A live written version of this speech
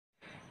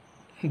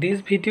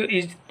This video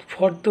is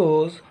for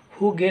those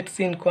who gets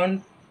in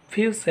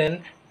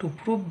confusion to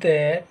prove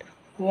that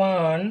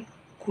 1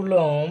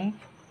 Coulomb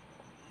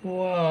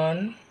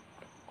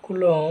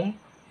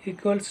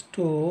equals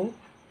to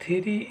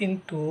 3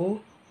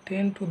 into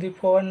 10 to the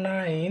power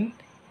 9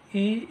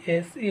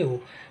 ESU.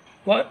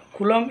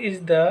 Coulomb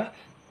is the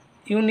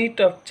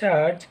unit of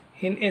charge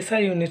in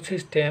SI unit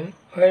system,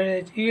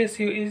 whereas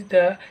USU is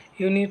the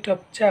unit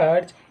of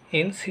charge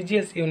in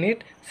CGS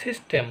unit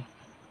system.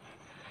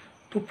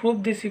 To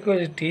prove this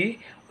equality,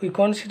 we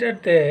consider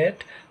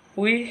that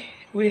we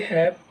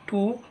have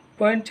two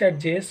point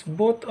charges,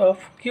 both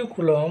of Q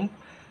Coulomb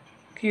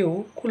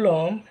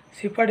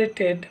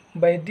separated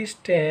by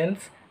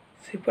distance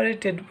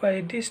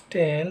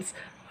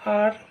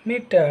r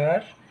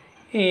meter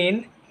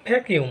in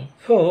vacuum.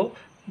 So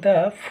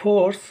the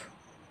force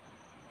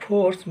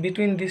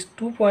between these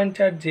 2 point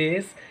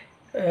charges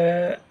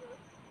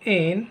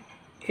in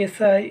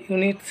SI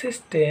unit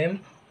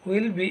system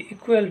will be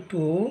equal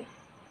to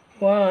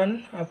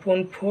 1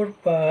 upon 4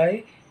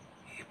 pi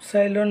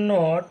epsilon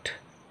naught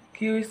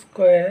q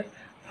square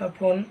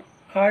upon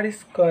r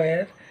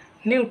square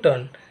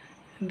Newton.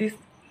 This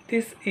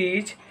is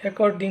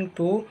according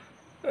to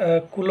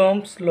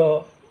Coulomb's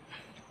law,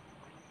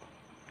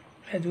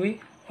 as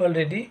we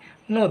already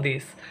know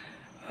this.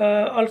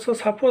 Also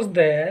suppose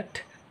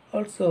that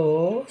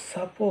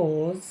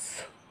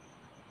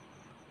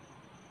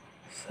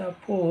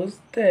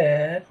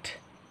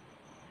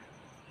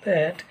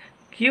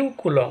Q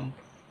Coulomb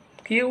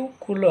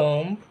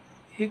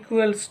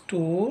equals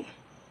to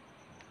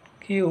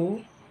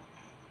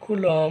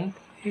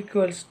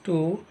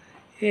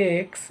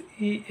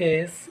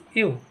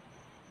XESU.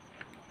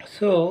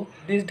 So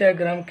this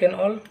diagram can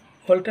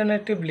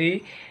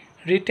alternatively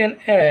written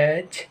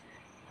as,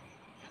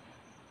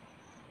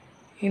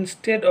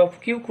 instead of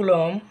Q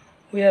Coulomb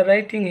we are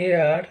writing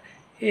here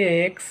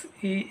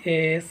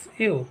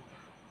XESU.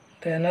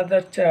 The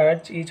another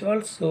charge is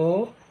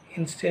also,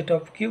 instead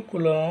of Q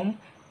Coulomb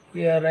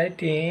we are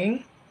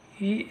writing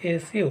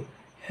ESU,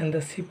 and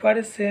the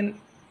separation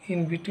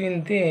in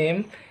between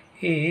them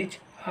is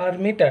r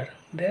meter.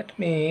 That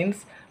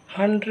means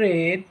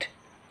 100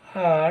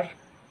 r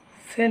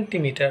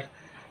centimeter.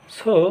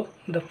 So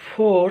the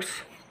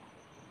force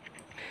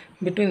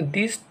between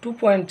these 2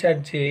 point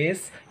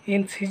charges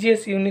in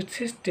CGS unit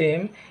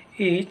system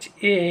is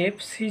F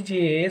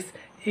CGS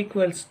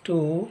equals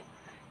to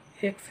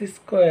x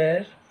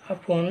square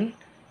upon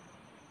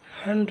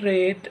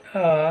 100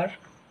 r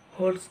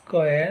whole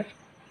square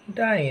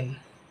dyne.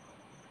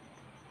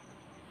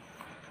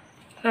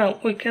 Now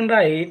we can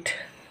write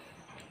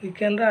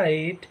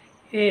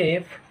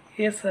F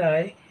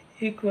SI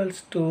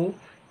equals to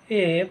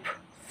F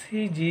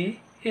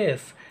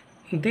CGS.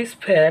 This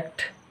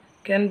fact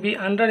can be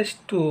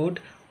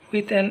understood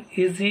with an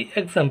easy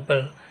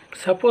example.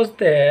 Suppose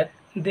that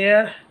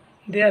there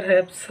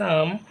have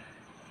some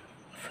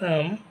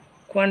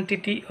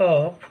quantity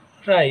of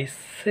rice,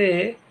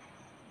 say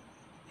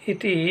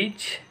it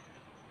is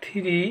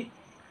 3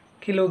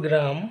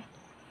 kilogram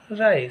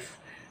rice.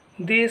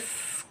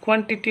 This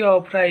quantity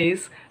of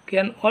rice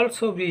can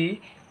also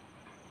be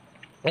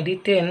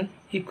written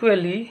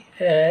equally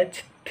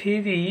as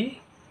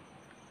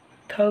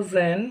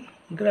 3000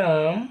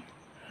 gram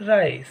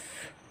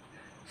rice.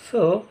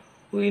 So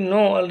we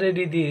know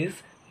already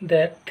this,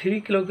 that 3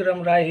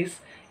 kilogram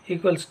rice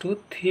equals to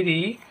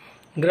 3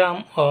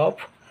 gram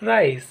of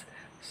rice.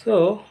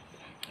 So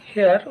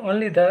here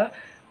only the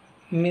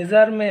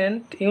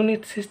measurement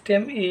unit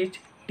system is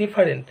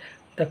different.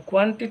 The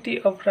quantity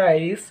of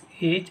rice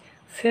is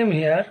same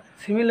here.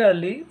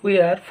 Similarly, we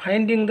are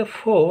finding the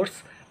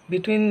force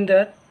between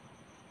the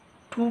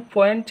 2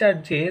 point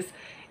charges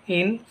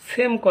in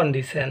same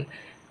condition.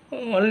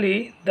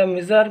 Only the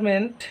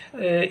measurement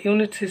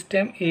unit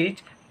system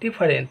is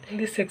different. In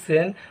this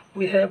section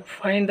we have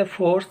find the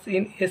force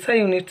in SI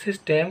unit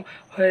system,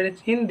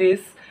 whereas in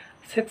this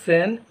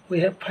section we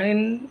have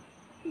find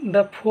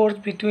the force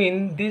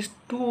between these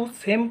two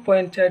same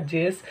point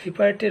charges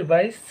separated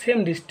by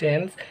same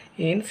distance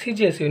in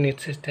CGS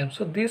unit system.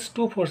 So these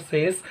two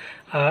forces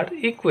are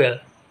equal.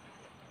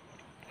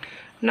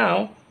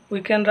 Now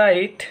we can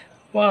write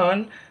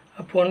 1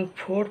 upon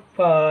 4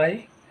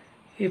 pi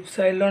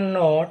epsilon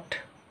naught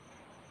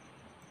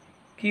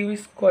q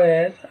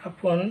square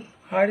upon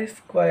r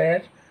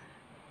square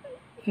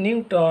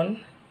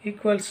Newton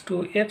equals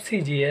to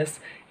FCGS.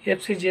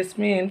 FCGS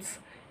means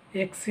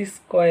x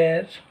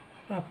square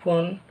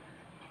upon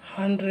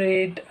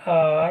 100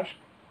 r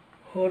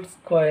whole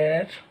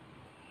square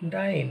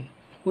dyne.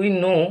 We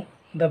know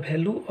the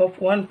value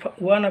of 1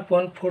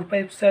 upon 4 pi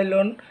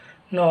epsilon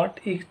naught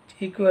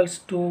equals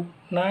to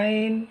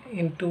 9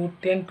 into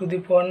 10 to the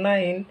power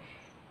 9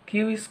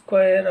 q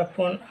square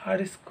upon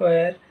r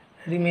square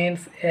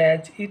remains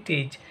as it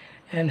is,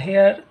 and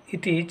here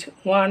it is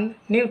 1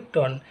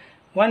 Newton.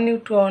 1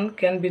 Newton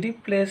can be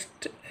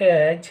replaced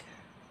as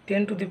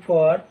 10 to the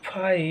power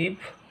 5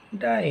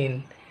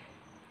 dyne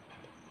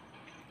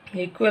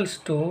equals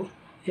to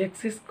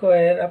x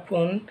square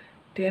upon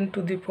 10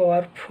 to the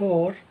power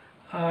 4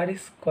 r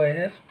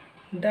square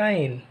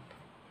dyne.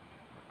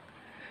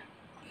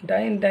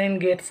 Dyne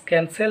gets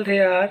cancelled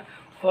here,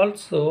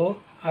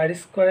 also r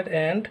square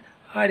and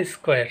r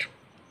square.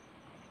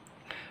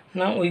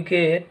 Now we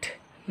get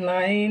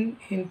 9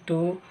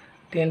 into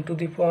 10 to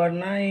the power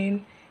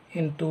 9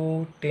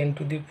 into 10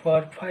 to the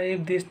power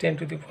 5. This 10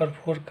 to the power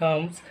 4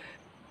 comes.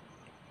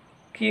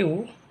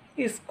 Q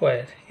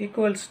square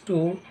equals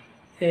to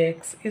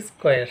x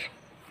square.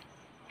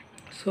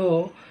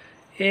 So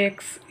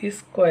x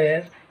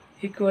square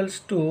equals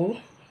to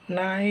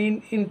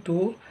 9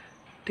 into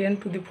 10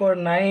 to the power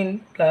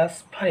 9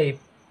 plus 5,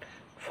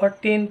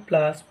 14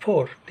 plus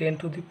 4, 10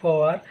 to the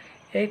power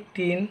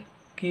 18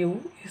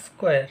 q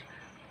square.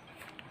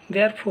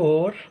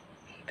 Therefore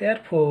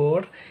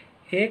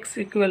x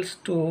equals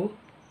to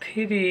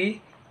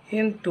 3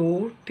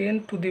 into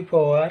 10 to the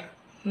power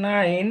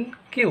 9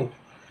 q.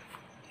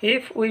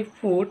 If we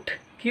put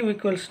q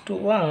equals to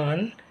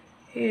 1,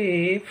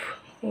 if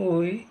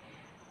we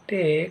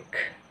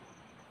take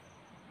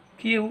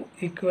q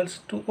equals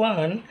to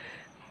 1,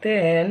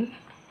 then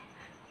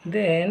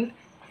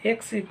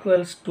x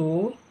equals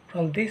to,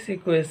 from this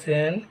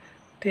equation,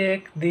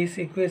 take this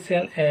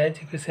equation as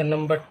equation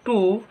number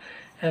 2,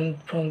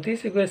 and from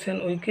this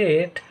equation we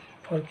get,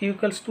 for q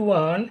equals to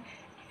 1,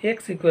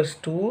 x equals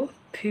to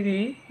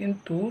 3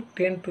 into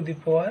 10 to the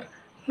power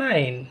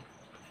 9.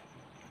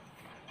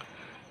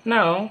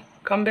 Now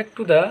come back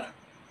to the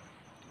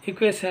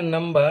equation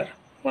number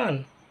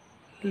 1.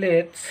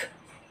 This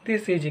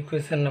is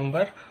equation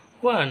number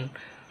 1.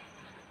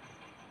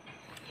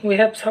 We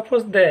have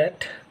supposed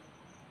that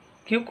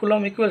q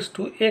coulomb equals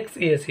to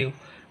XII.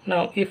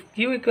 Now if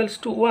q equals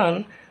to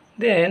 1,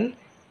 then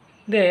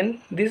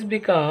this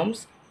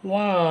becomes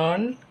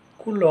 1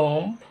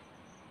 coulomb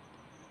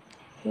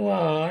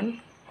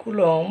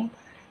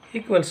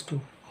equals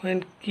to,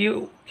 when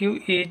q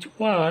is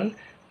 1,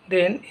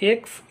 then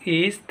x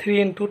is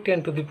 3 into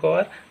 10 to the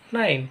power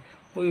 9.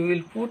 We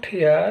will put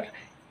here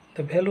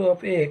the value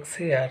of x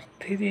here,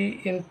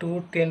 3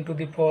 into 10 to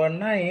the power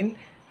 9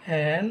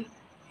 and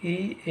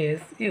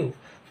ESU.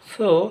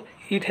 So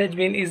it has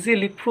been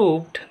easily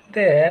proved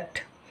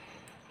that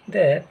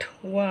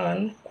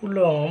 1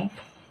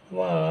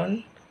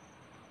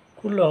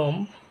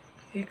 coulomb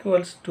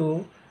equals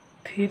to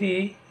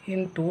 3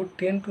 into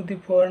 10 to the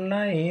power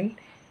 9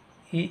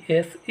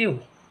 ESU.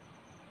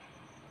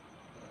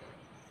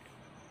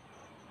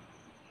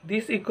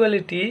 This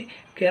equality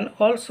can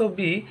also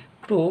be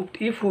proved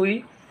if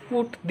we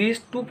put these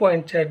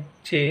 2-point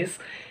charges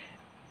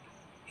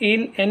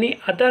in any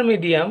other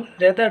medium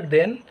rather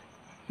than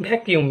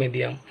vacuum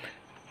medium.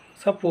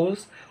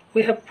 Suppose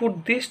we have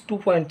put these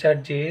 2-point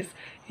charges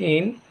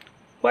in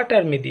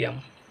water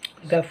medium.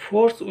 The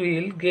force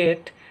will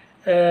get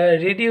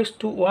reduced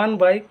to 1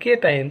 by k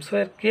times,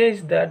 where k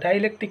is the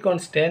dielectric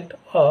constant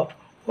of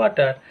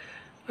water.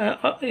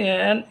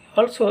 And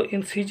also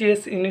in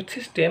CGS unit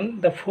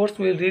system, the force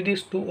will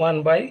reduce to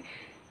 1 by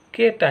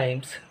k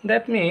times.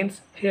 That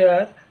means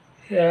here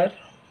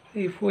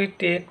if we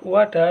take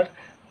water,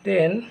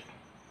 then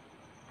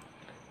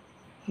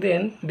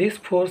this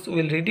force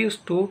will reduce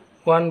to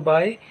 1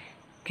 by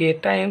k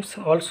times,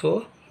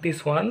 also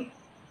this one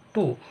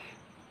too.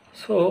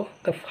 So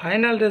the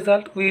final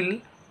result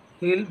will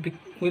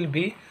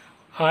be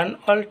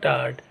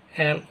unaltered,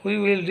 and we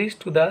will reach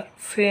to the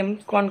same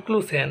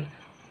conclusion.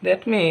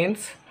 That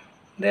means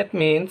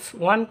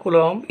 1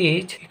 coulomb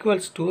is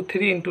equals to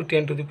 3 into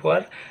 10 to the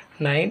power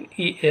 9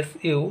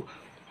 ESU.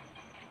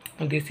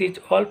 This is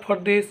all for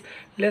this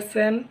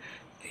lesson.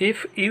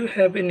 If you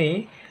have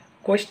any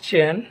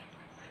question,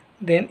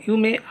 then you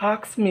may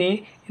ask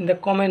me in the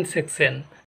comment section.